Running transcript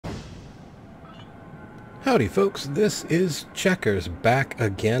Howdy folks, this is Checkers back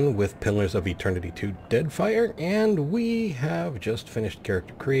again with Pillars of Eternity 2 Deadfire, and we have just finished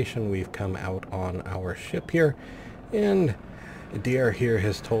character creation. We've come out on our ship here, and DR here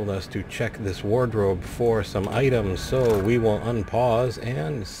has told us to check this wardrobe for some items, so we will unpause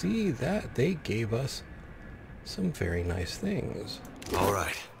and see that they gave us some very nice things.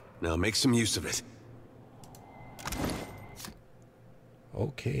 Alright, now make some use of it.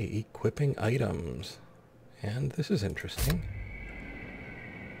 Okay, equipping items. And this is interesting.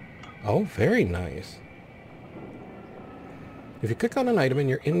 Oh, very nice. If you click on an item in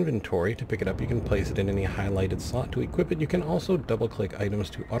your inventory to pick it up, you can place it in any highlighted slot. To equip it, you can also double-click items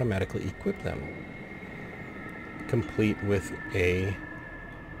to automatically equip them. Complete with an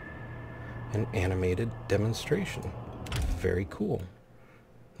animated demonstration. Very cool.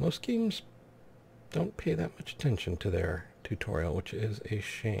 Most games don't pay that much attention to their tutorial, which is a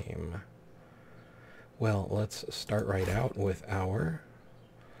shame. Well, let's start right out with our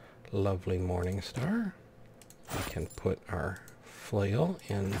lovely Morning Star. We can put our flail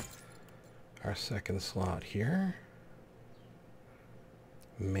in our second slot here.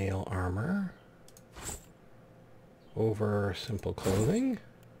 Mail armor. Over simple clothing.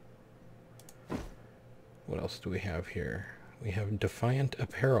 What else do we have here? We have Defiant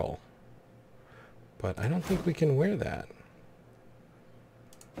apparel. But I don't think we can wear that,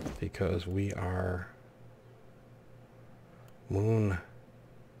 because we are Moon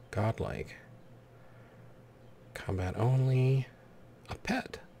Godlike. Combat only. A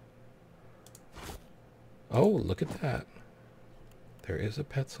pet. Oh, look at that. There is a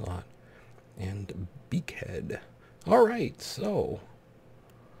pet slot. And Beakhead. Alright, so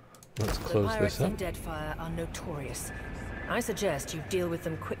let's close this up. The pirates of Deadfire are notorious. I suggest you deal with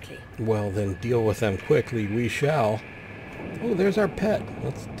them quickly. Well, then deal with them quickly we shall. Oh, there's our pet.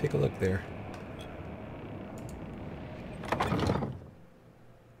 Let's take a look there.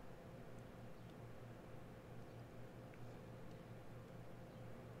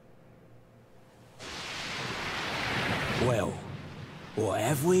 Well, what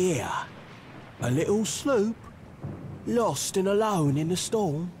have we here? A little sloop? Lost and alone in the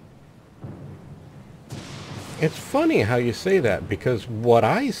storm? It's funny how you say that, because what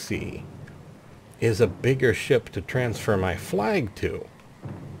I see is a bigger ship to transfer my flag to.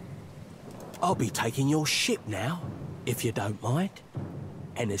 I'll be taking your ship now, if you don't mind.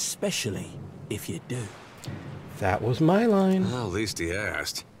 And especially if you do. That was my line. Well, at least he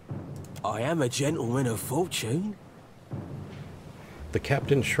asked. I am a gentleman of fortune. The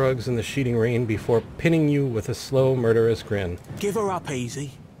captain shrugs in the sheeting rain before pinning you with a slow, murderous grin. Give her up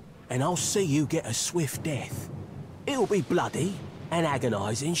easy, and I'll see you get a swift death. It'll be bloody and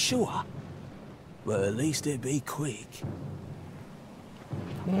agonizing, sure. But at least it'll be quick.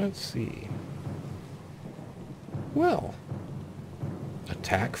 Let's see. Well,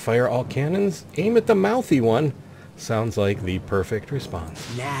 attack, fire all cannons, aim at the mouthy one. Sounds like the perfect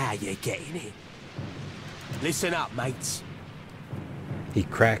response. Now you're getting it. Listen up, mates. He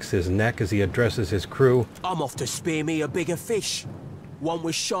cracks his neck as he addresses his crew. I'm off to spear me a bigger fish. One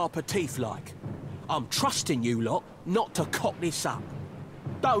with sharper teeth like. I'm trusting you lot not to cock this up.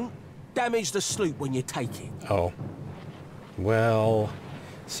 Don't damage the sloop when you take it. Oh. Well,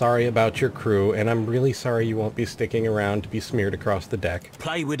 sorry about your crew, and I'm really sorry you won't be sticking around to be smeared across the deck.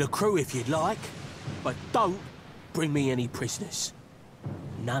 Play with the crew if you'd like, but don't bring me any prisoners.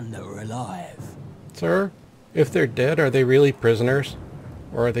 None that are alive. Sir, if they're dead, are they really prisoners?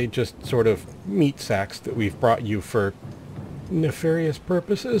 Or are they just sort of meat sacks that we've brought you for nefarious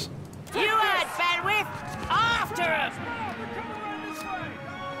purposes? You had bandwidth! After him!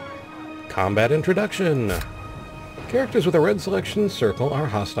 Combat introduction. Characters with a red selection circle are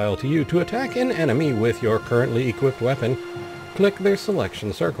hostile to you. To attack an enemy with your currently equipped weapon, click their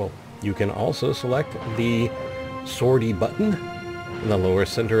selection circle. You can also select the swordy button in the lower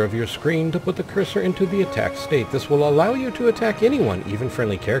center of your screen to put the cursor into the attack state. This will allow you to attack anyone, even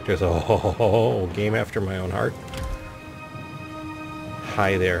friendly characters. Oh, game after my own heart.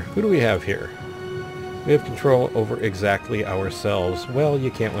 Hi there. Who do we have here? We have control over exactly ourselves. Well,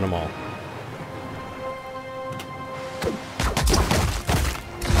 you can't win them all.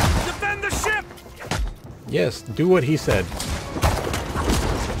 Defend the ship! Yes, do what he said.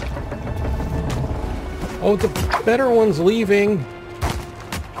 Oh, the better one's leaving.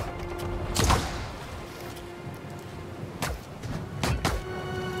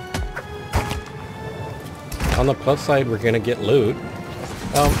 On the plus side, we're gonna get loot.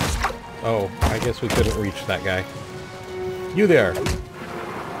 Oh, I guess we couldn't reach that guy. You there.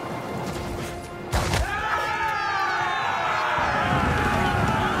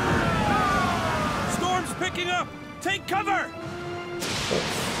 Take cover!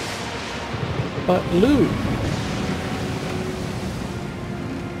 But loot.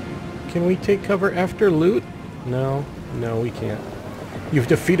 Can we take cover after loot? No, we can't. You've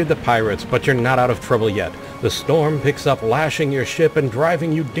defeated the pirates, but you're not out of trouble yet. The storm picks up, lashing your ship and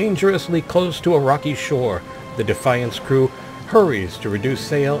driving you dangerously close to a rocky shore. The Defiant's crew hurries to reduce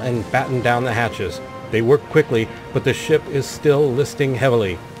sail and batten down the hatches. They work quickly, but the ship is still listing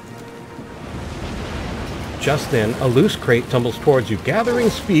heavily. Just then, a loose crate tumbles towards you, gathering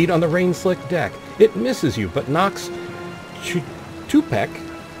speed on the rain-slick deck. It misses you, but knocks Chitupek,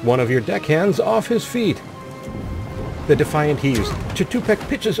 one of your deckhands, off his feet. The Defiant heaves. Chitupek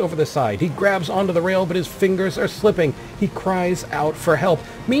pitches over the side. He grabs onto the rail, but his fingers are slipping. He cries out for help.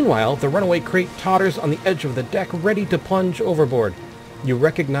 Meanwhile, the runaway crate totters on the edge of the deck, ready to plunge overboard. You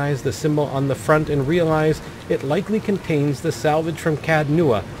recognize the symbol on the front and realize it likely contains the salvage from Cad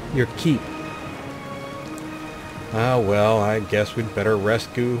Nua, your keep. Ah, well, I guess we'd better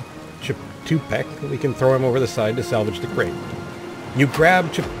rescue Chitupek. We can throw him over the side to salvage the crate. You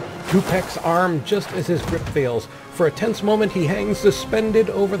grab Chitupek's arm just as his grip fails. For a tense moment, he hangs suspended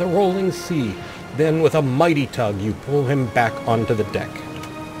over the rolling sea. Then, with a mighty tug, you pull him back onto the deck.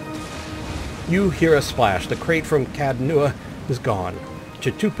 You hear a splash. The crate from Cad Nua is gone.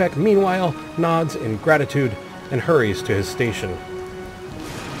 Chitupek, meanwhile, nods in gratitude and hurries to his station.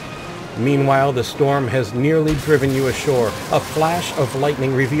 Meanwhile, the storm has nearly driven you ashore. A flash of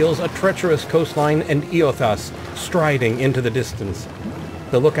lightning reveals a treacherous coastline and Eothas striding into the distance.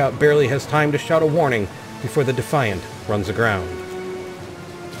 The lookout barely has time to shout a warning before the Defiant runs aground.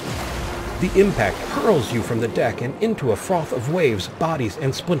 The impact hurls you from the deck and into a froth of waves, bodies,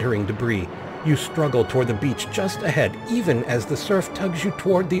 and splintering debris. You struggle toward the beach just ahead, even as the surf tugs you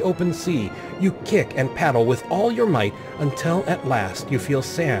toward the open sea. You kick and paddle with all your might until at last you feel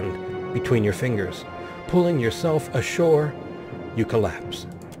sand between your fingers. Pulling yourself ashore, you collapse.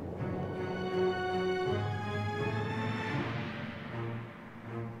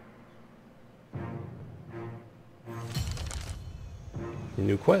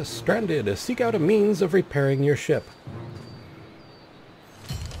 New quest, Stranded. Seek out a means of repairing your ship.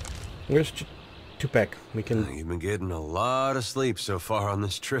 Where's Chitupek? We can... You've been getting a lot of sleep so far on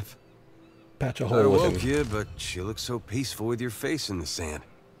this trip. Patch a I hole with woke him. you, but you look so peaceful with your face in the sand.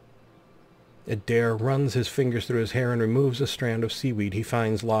 Adair runs his fingers through his hair and removes a strand of seaweed he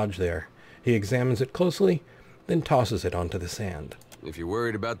finds lodged there. He examines it closely, then tosses it onto the sand. If you're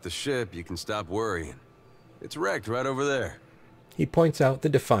worried about the ship, you can stop worrying. It's wrecked right over there. He points out the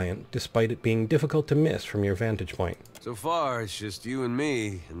Defiant, despite it being difficult to miss from your vantage point. So far, it's just you and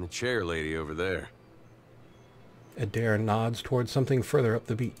me and the chair lady over there. Adair nods towards something further up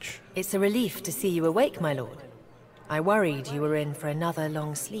the beach. It's a relief to see you awake, my lord. I worried you were in for another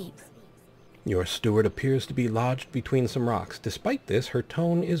long sleep. Your steward appears to be lodged between some rocks. Despite this, her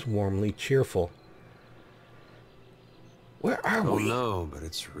tone is warmly cheerful. Where are Oh we? no, but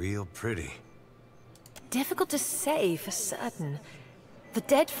it's real pretty. Difficult to say for certain. The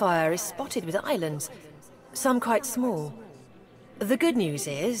Deadfire is spotted with islands, some quite small. The good news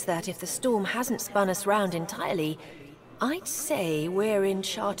is that if the storm hasn't spun us round entirely, I'd say we're in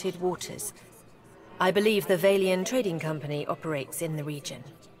charted waters. I believe the Valian Trading Company operates in the region.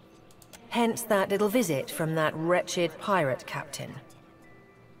 Hence that little visit from that wretched pirate captain.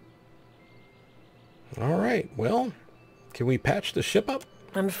 All right, well, can we patch the ship up?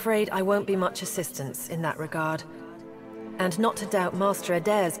 I'm afraid I won't be much assistance in that regard. And not to doubt Master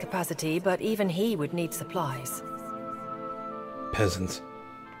Adair's capacity, but even he would need supplies. Peasants.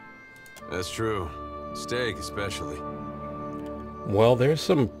 That's true. Steak, especially. Well, there's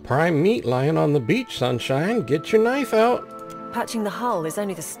some prime meat lying on the beach, Sunshine. Get your knife out. Patching the hull is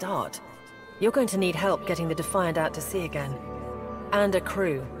only the start. You're going to need help getting the Defiant out to sea again. And a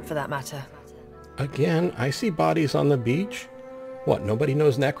crew, for that matter. Again, I see bodies on the beach. What, nobody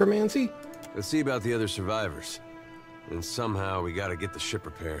knows necromancy? Let's see about the other survivors. And somehow we gotta get the ship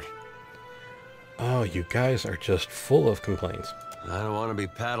repaired. Oh, you guys are just full of complaints. I don't want to be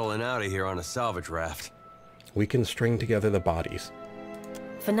paddling out of here on a salvage raft. We can string together the bodies.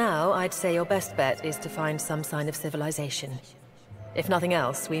 For now, I'd say your best bet is to find some sign of civilization. If nothing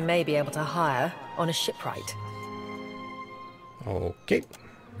else, we may be able to hire on a shipwright. Okay.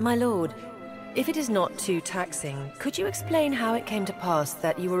 My lord, if it is not too taxing, could you explain how it came to pass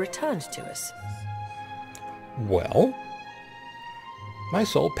that you were returned to us? Well, my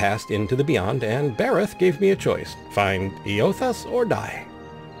soul passed into the beyond, and Bareth gave me a choice. Find Eothas or die.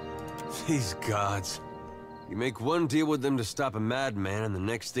 These gods. You make one deal with them to stop a madman, and the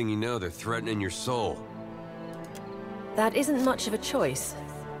next thing you know, they're threatening your soul. That isn't much of a choice.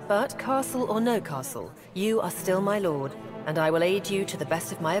 But castle or no castle, you are still my lord, and I will aid you to the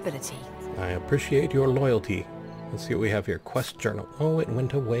best of my ability. I appreciate your loyalty. Let's see what we have here. Quest journal. Oh, it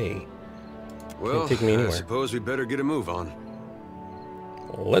went away. Well, Can't take me I anywhere. suppose we better get a move on.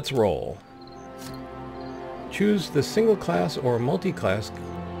 Let's roll. Choose the single class or multi-class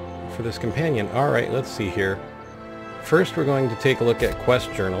for this companion. Alright, let's see here. First, we're going to take a look at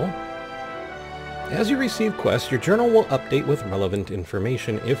Quest Journal. As you receive quests, your journal will update with relevant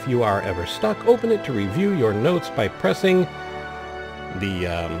information. If you are ever stuck, open it to review your notes by pressing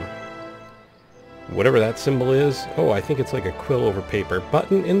the, whatever that symbol is. Oh, I think it's like a quill over paper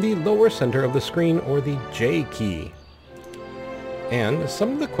button in the lower center of the screen, or the J key. And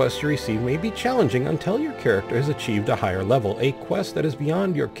some of the quests you receive may be challenging until your character has achieved a higher level. A quest that is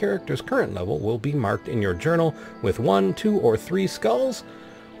beyond your character's current level will be marked in your journal with 1, 2, or 3 skulls,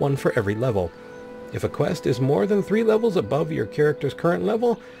 one for every level. If a quest is more than 3 levels above your character's current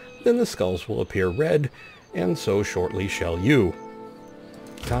level, then the skulls will appear red, and so shortly shall you.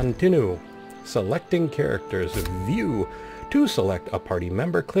 Continue. Selecting characters. View. To select a party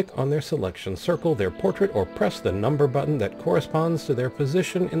member, click on their selection, circle their portrait, or press the number button that corresponds to their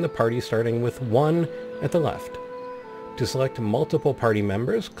position in the party, starting with 1 at the left. To select multiple party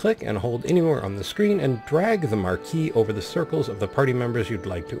members, click and hold anywhere on the screen and drag the marquee over the circles of the party members you'd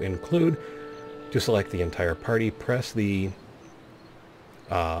like to include. To select the entire party, press the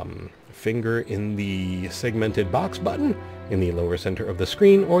finger in the segmented box button in the lower center of the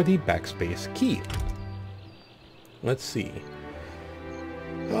screen, or the backspace key. Let's see.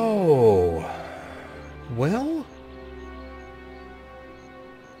 Oh, well,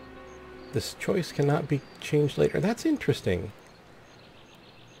 this choice cannot be changed later. That's interesting.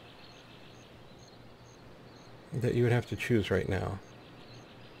 That you would have to choose right now.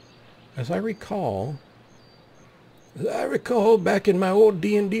 As I recall, back in my old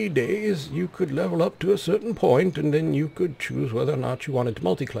D&D days, you could level up to a certain point, and then you could choose whether or not you wanted to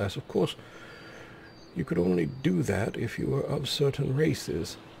multi-class. Of course, you could only do that if you were of certain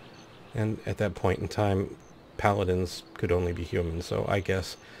races. And at that point in time, paladins could only be human, so I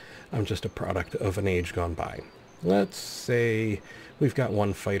guess I'm just a product of an age gone by. Let's say we've got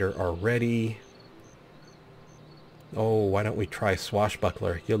one fighter already. Oh, why don't we try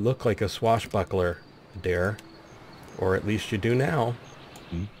Swashbuckler? You look like a swashbuckler, Dare. Or at least you do now.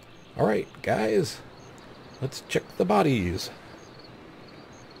 Alright, guys. Let's check the bodies.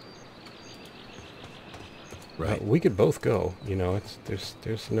 Right. We could both go. You know,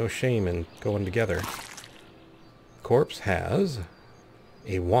 there's no shame in going together. Corpse has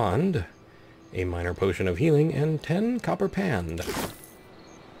a wand, a minor potion of healing, and 10 copper pand.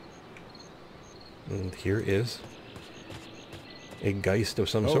 And here is a geist of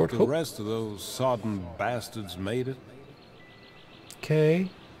some sort. The rest of those sodden bastards made it. Okay.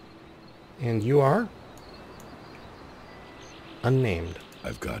 And you are? Unnamed.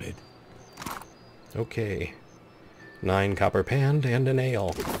 I've got it. Okay. 9 copper pand and an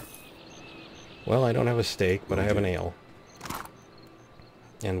ale. Well, I don't have a steak, but I have an ale.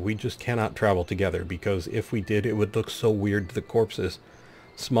 And we just cannot travel together, because if we did, it would look so weird to the corpses.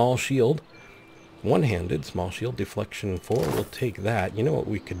 Small shield. One-handed, small shield, deflection 4. We'll take that. You know what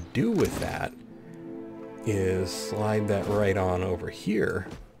we could do with that is slide that right on over here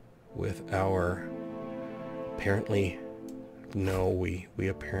with our... Apparently... No, we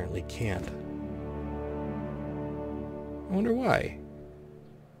apparently can't. I wonder why.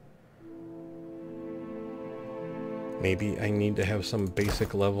 Maybe I need to have some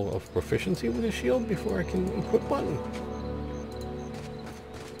basic level of proficiency with a shield before I can equip one.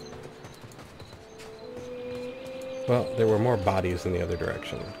 Well, there were more bodies in the other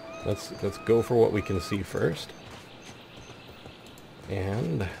direction. Let's go for what we can see first.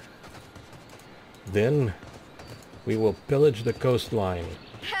 And then we will pillage the coastline.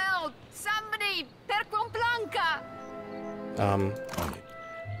 Help! Somebody! Per Blanca!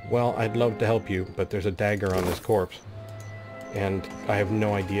 Well, I'd love to help you, but there's a dagger on this corpse. And I have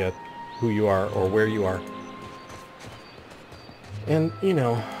no idea who you are or where you are. And, you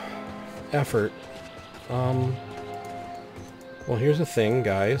know, effort. Well, here's a thing,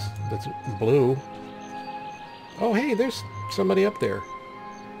 guys, that's blue. Oh, hey, there's somebody up there.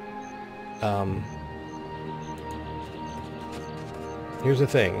 Here's the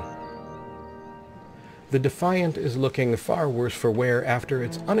thing. The Defiant is looking far worse for wear after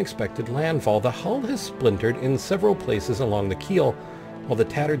its unexpected landfall. The hull has splintered in several places along the keel, while the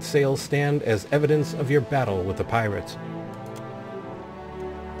tattered sails stand as evidence of your battle with the pirates.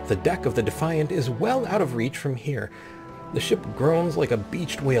 The deck of the Defiant is well out of reach from here. The ship groans like a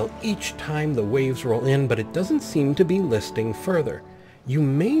beached whale each time the waves roll in, but it doesn't seem to be listing further. you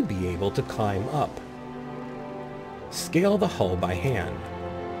may be able to climb up. Scale the hull by hand.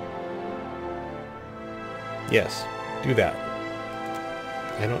 Yes, do that.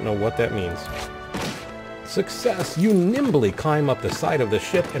 I don't know what that means. Success! You nimbly climb up the side of the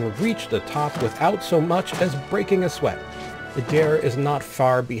ship and reach the top without so much as breaking a sweat. Adair is not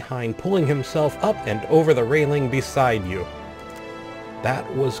far behind, pulling himself up and over the railing beside you. That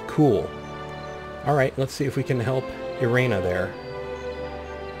was cool. Alright, let's see if we can help Irena there.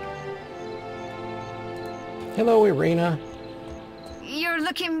 Hello, Irena. You're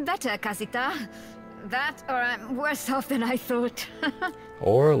looking better, Casita. That, or I'm worse off than I thought.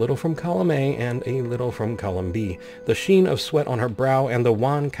 Or a little from column A and a little from column B. The sheen of sweat on her brow and the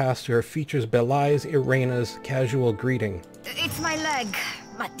wan cast to her features belies Irena's casual greeting. It's my leg,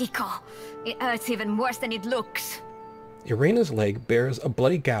 Matico. It hurts even worse than it looks. Irena's leg bears a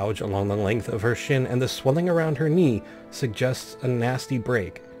bloody gouge along the length of her shin, and the swelling around her knee suggests a nasty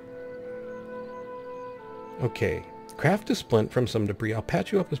break. Okay, craft a splint from some debris. I'll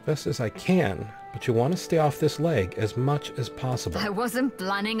patch you up as best as I can, but you want to stay off this leg as much as possible. I wasn't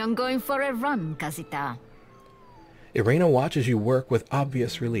planning on going for a run, Casita. Irena watches you work with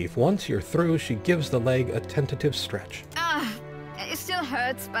obvious relief. Once you're through, she gives the leg a tentative stretch. It still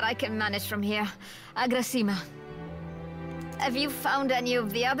hurts, but I can manage from here. Agrasima. Have you found any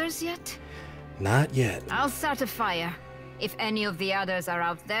of the others yet? Not yet. I'll start a fire. If any of the others are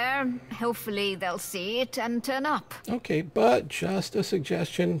out there, hopefully they'll see it and turn up. Okay, but just a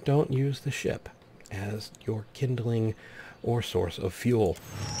suggestion, don't use the ship as your kindling or source of fuel.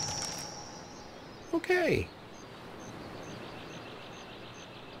 Okay.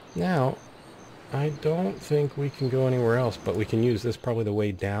 Now, I don't think we can go anywhere else, but we can use this probably the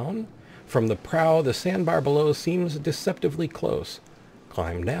way down. From the prow, the sandbar below seems deceptively close.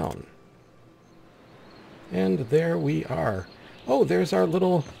 Climb down. And there we are. Oh, there's our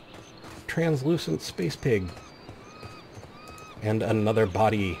little translucent space pig. And another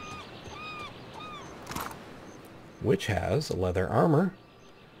body, which has leather armor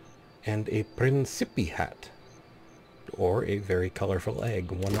and a Principi hat. Or a very colorful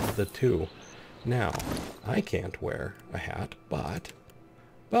egg, one of the two. Now, I can't wear a hat,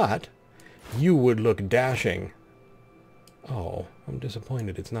 but you would look dashing. Oh, I'm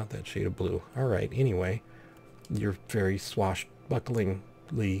disappointed it's not that shade of blue. Alright, anyway. You're very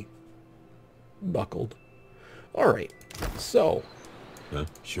swashbucklingly buckled. Alright, so,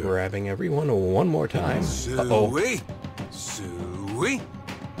 Sure. grabbing everyone one more time. Uh-oh. Suey.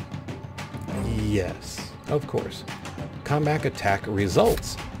 Yes, of course. Combat attack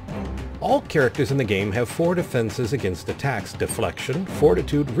results. All characters in the game have 4 defenses against attacks: deflection,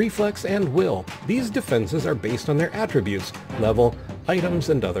 fortitude, reflex, and will. These defenses are based on their attributes, level, items,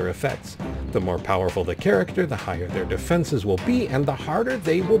 and other effects. The more powerful the character, the higher their defenses will be, and the harder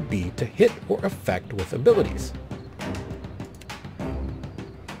they will be to hit or affect with abilities.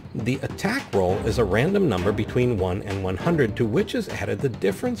 The attack roll is a random number between 1 and 100, to which is added the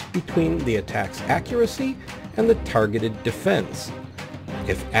difference between the attack's accuracy and the targeted defense.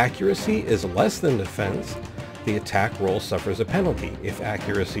 If accuracy is less than defense, the attack roll suffers a penalty. If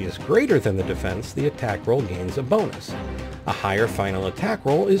accuracy is greater than the defense, the attack roll gains a bonus. A higher final attack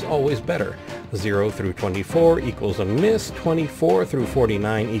roll is always better. 0 through 24 equals a miss, 24 through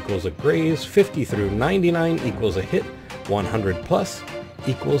 49 equals a graze, 50 through 99 equals a hit, 100 plus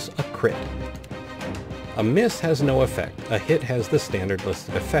equals a crit. A miss has no effect. A hit has the standard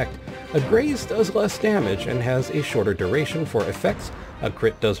listed effect. A graze does less damage and has a shorter duration for effects. A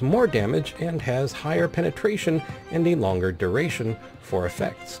crit does more damage and has higher penetration and a longer duration for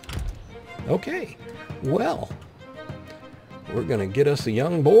effects. Okay, well, we're gonna get us a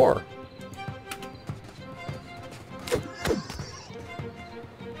young boar.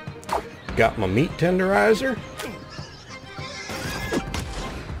 Got my meat tenderizer.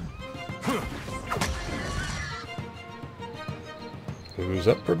 Who's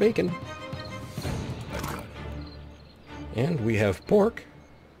up for bacon? And we have pork,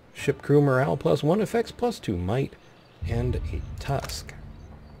 ship crew morale +1, effects +2, might, and a tusk.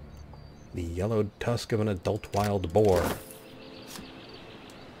 The yellowed tusk of an adult wild boar.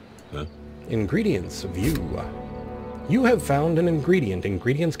 Ingredients view. You have found an ingredient.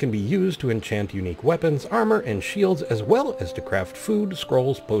 Ingredients can be used to enchant unique weapons, armor, and shields, as well as to craft food,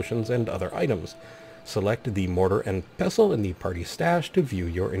 scrolls, potions, and other items. Select the mortar and pestle in the party stash to view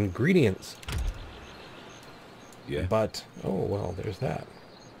your ingredients. Yeah. But, oh well, there's that.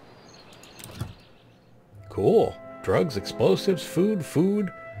 Cool. Drugs, explosives,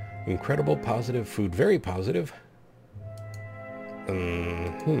 food, incredible, positive, food, very positive.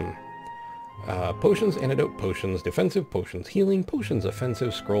 Potions, antidote, potions, defensive, potions, healing, potions,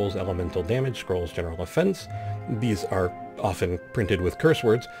 offensive, scrolls, elemental damage, scrolls, general offense. These are often printed with curse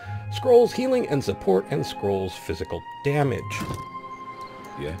words. Scrolls, healing and support, and scrolls, physical damage.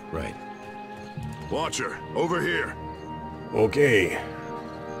 Yeah, right. Watcher, over here. Okay.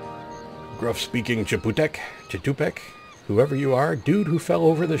 Gruff-speaking Chitupek, whoever you are, dude who fell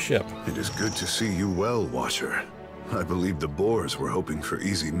over the ship. It is good to see you well, Watcher. I believe the Boers were hoping for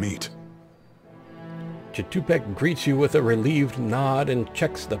easy meat. Chitupek greets you with a relieved nod and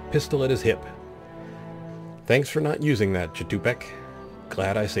checks the pistol at his hip. Thanks for not using that, Chitupek.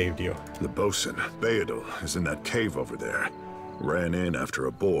 Glad I saved you. The bosun, Beadle, is in that cave over there. Ran in after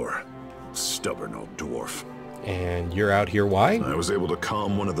a boar. Stubborn old dwarf. And you're out here why? I was able to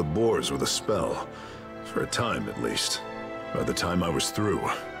calm one of the boars with a spell. For a time, at least. By the time I was through,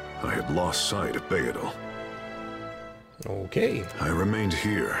 I had lost sight of Beadle. Okay. I remained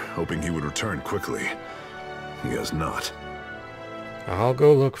here, hoping he would return quickly. He has not. I'll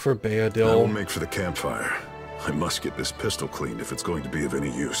go look for I will Beadle. make for the campfire. I must get this pistol cleaned if it's going to be of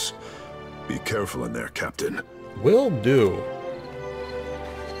any use. Be careful in there, Captain. Will do.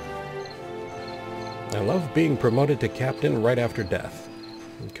 I love being promoted to captain right after death.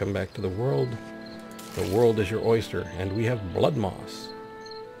 You come back to the world. The world is your oyster, and we have blood moss.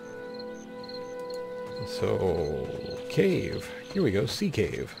 So, cave. Here we go, sea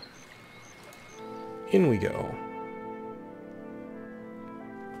cave. In we go.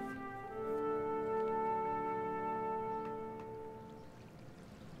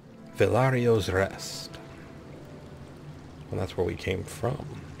 Velario's Rest. And that's where we came from.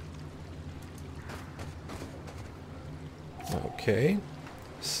 Okay.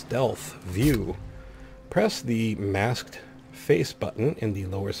 Stealth view. Press the masked face button in the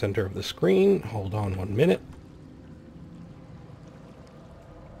lower center of the screen. Hold on 1 minute.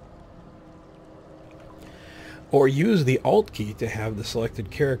 Or use the Alt key to have the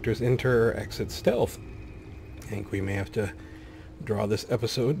selected characters enter or exit stealth. I think we may have to draw this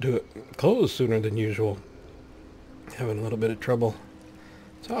episode to a close sooner than usual. Having a little bit of trouble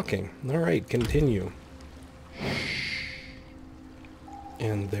talking. Alright, continue.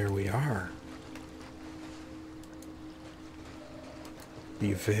 And there we are.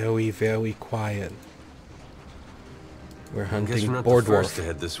 Be very, very quiet. We're Guess hunting we're not the boardwalk. first to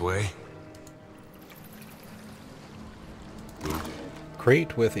head this way.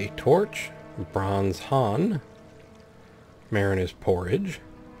 Crate with a torch, bronze Han, mariner's porridge,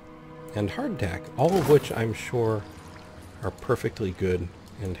 and hardtack, all of which I'm sure are perfectly good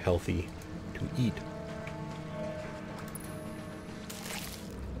and healthy to eat.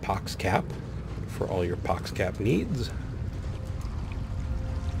 Pox cap for all your pox cap needs.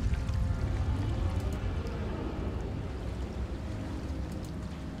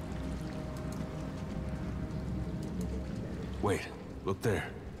 Wait, look there.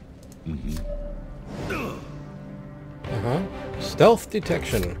 Stealth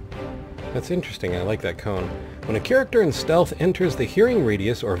detection. That's interesting. I like that cone. When a character in stealth enters the hearing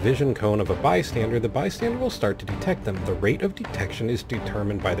radius or vision cone of a bystander, the bystander will start to detect them. The rate of detection is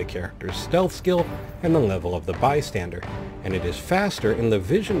determined by the character's stealth skill and the level of the bystander, and it is faster in the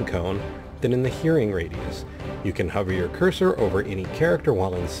vision cone than in the hearing radius. You can hover your cursor over any character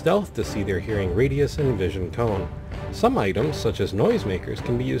while in stealth to see their hearing radius and vision cone. Some items, such as noisemakers,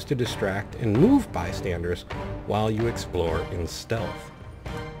 can be used to distract and move bystanders while you explore in stealth.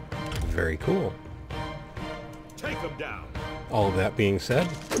 Very cool. Take him down. All of that being said,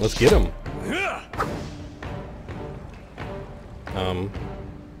 let's get him.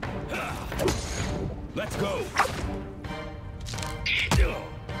 Let's go.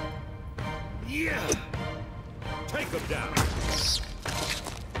 Yeah. Take him down.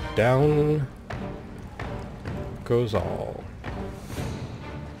 Down goes all.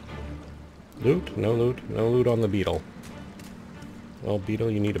 Loot? No loot. No loot on the beetle. Well,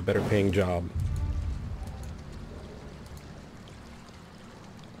 beetle, you need a better paying job.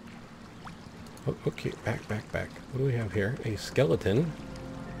 Oh, okay, back. What do we have here? A skeleton.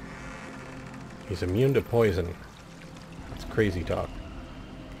 He's immune to poison. That's crazy talk.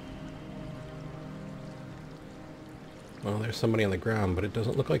 Well, there's somebody on the ground, but it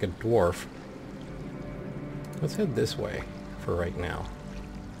doesn't look like a dwarf. Let's head this way for right now.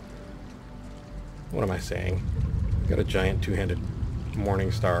 What am I saying? Got a giant two-handed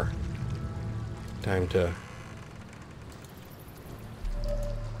morning star. Time to...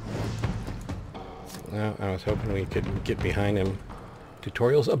 Well, I was hoping we could get behind him.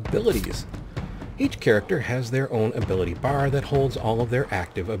 Tutorials abilities. Each character has their own ability bar that holds all of their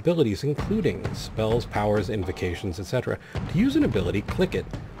active abilities, including spells, powers, invocations, etc. To use an ability, click it.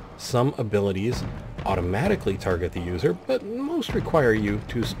 Some abilities automatically target the user, but most require you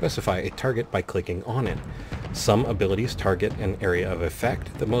to specify a target by clicking on it. Some abilities target an area of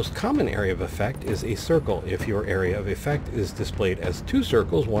effect. The most common area of effect is a circle. If your area of effect is displayed as two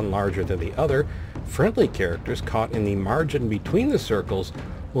circles, one larger than the other, friendly characters caught in the margin between the circles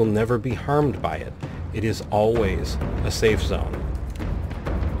will never be harmed by it. It is always a safe zone.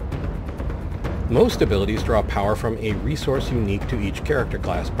 Most abilities draw power from a resource unique to each character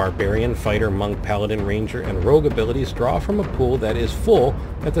class. Barbarian, Fighter, Monk, Paladin, Ranger, and Rogue abilities draw from a pool that is full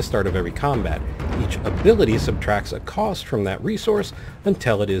at the start of every combat. Each ability subtracts a cost from that resource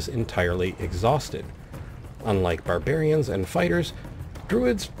until it is entirely exhausted. Unlike Barbarians and Fighters,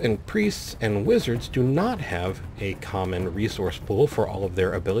 Druids and Priests and Wizards do not have a common resource pool for all of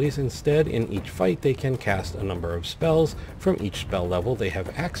their abilities. Instead, in each fight they can cast a number of spells from each spell level they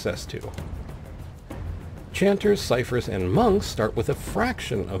have access to. Chanters, Ciphers, and Monks start with a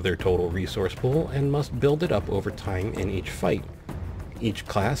fraction of their total resource pool and must build it up over time in each fight. Each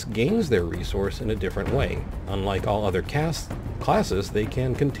class gains their resource in a different way. Unlike all other classes, they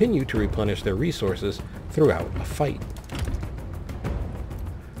can continue to replenish their resources throughout a fight.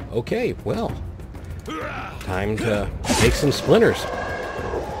 Okay, well, time to make some splinters.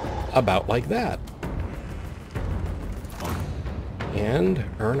 About like that. And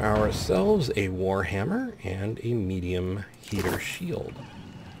earn ourselves a warhammer and a medium heater shield.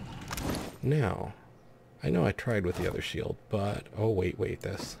 Now, I know I tried with the other shield, but... oh, wait,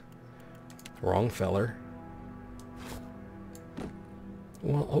 this. Wrong feller.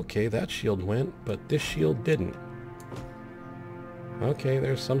 Well, okay, that shield went, but this shield didn't. Okay,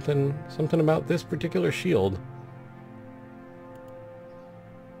 there's something about this particular shield.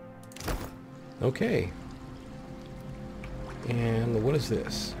 Okay. And what is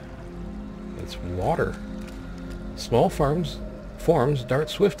this? It's water. Small forms dart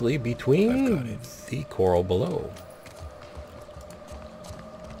swiftly between the coral below.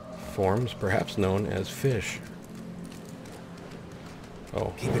 Forms perhaps known as fish.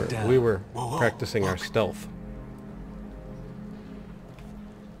 Oh, we were practicing our stealth.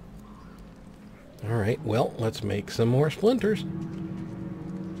 Alright, well, let's make some more splinters.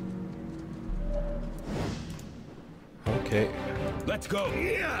 Okay. Let's go.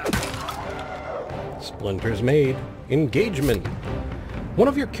 Splinters made. Engagement. One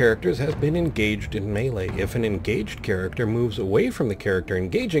of your characters has been engaged in melee. If an engaged character moves away from the character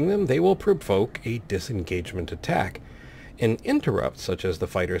engaging them, they will provoke a disengagement attack. An interrupt, such as the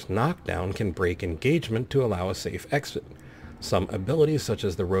fighter's knockdown, can break engagement to allow a safe exit. Some abilities, such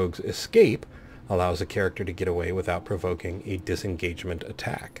as the rogue's escape, allows a character to get away without provoking a disengagement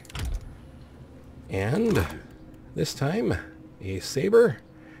attack. And this time, a saber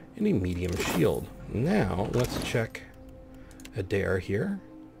and a medium shield. Now, let's check Adair here.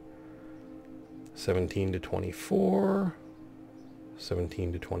 17 to 24.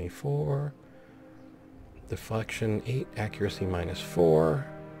 17 to 24. Deflection 8, accuracy -4.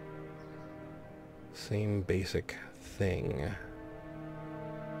 Same basic thing.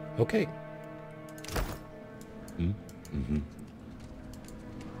 Okay.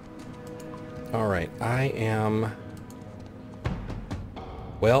 Alright, I am...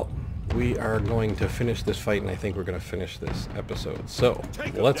 well, we are going to finish this fight, and I think we're going to finish this episode. So,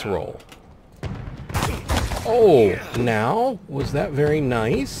 let's roll. Oh, now? Was that very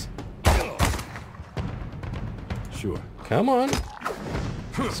nice? Sure. Come on.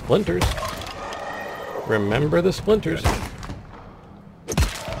 Splinters. Remember the splinters.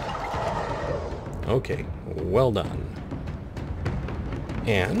 Okay, well done.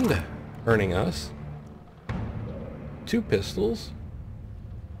 And earning us 2 pistols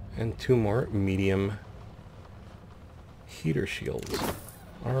and 2 more medium heater shields.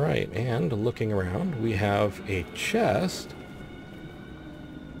 Alright, and looking around, we have a chest.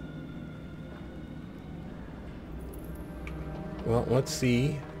 Well, let's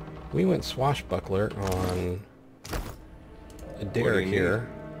see. We went swashbuckler on Adair here.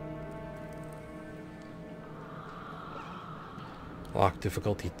 Lock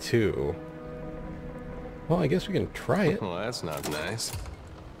difficulty 2. Well, I guess we can try it. Well, that's not nice.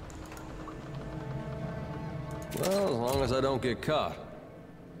 Well, as long as I don't get caught.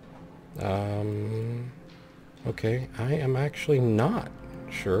 Okay, I am actually not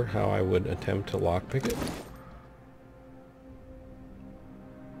sure how I would attempt to lockpick it.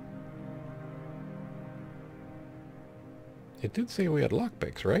 It did say we had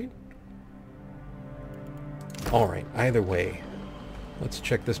lockpicks, right? Alright, either way. Let's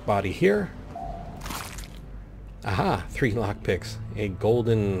check this body here. Aha! 3 lockpicks. A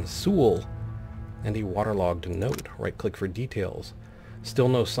golden soul and a waterlogged note. Right-click for details. Still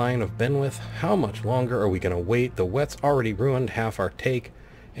no sign of Benwith. How much longer are we going to wait? The wet's already ruined half our take.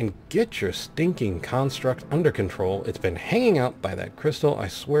 And get your stinking construct under control. It's been hanging out by that crystal. I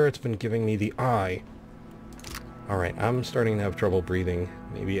swear it's been giving me the eye. Alright, I'm starting to have trouble breathing.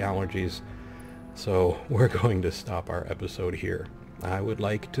 Maybe allergies. So we're going to stop our episode here. I would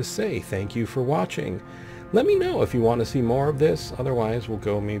like to say thank you for watching. Let me know if you want to see more of this. Otherwise, we'll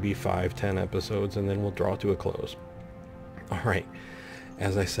go maybe 5-10 episodes and then we'll draw to a close. Alright.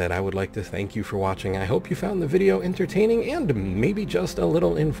 As I said, I would like to thank you for watching. I hope you found the video entertaining and maybe just a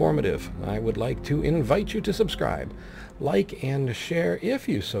little informative. I would like to invite you to subscribe, like, and share if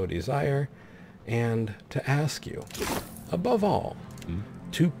you so desire, and to ask you, above all,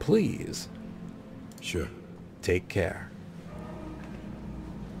 to please Sure. take care.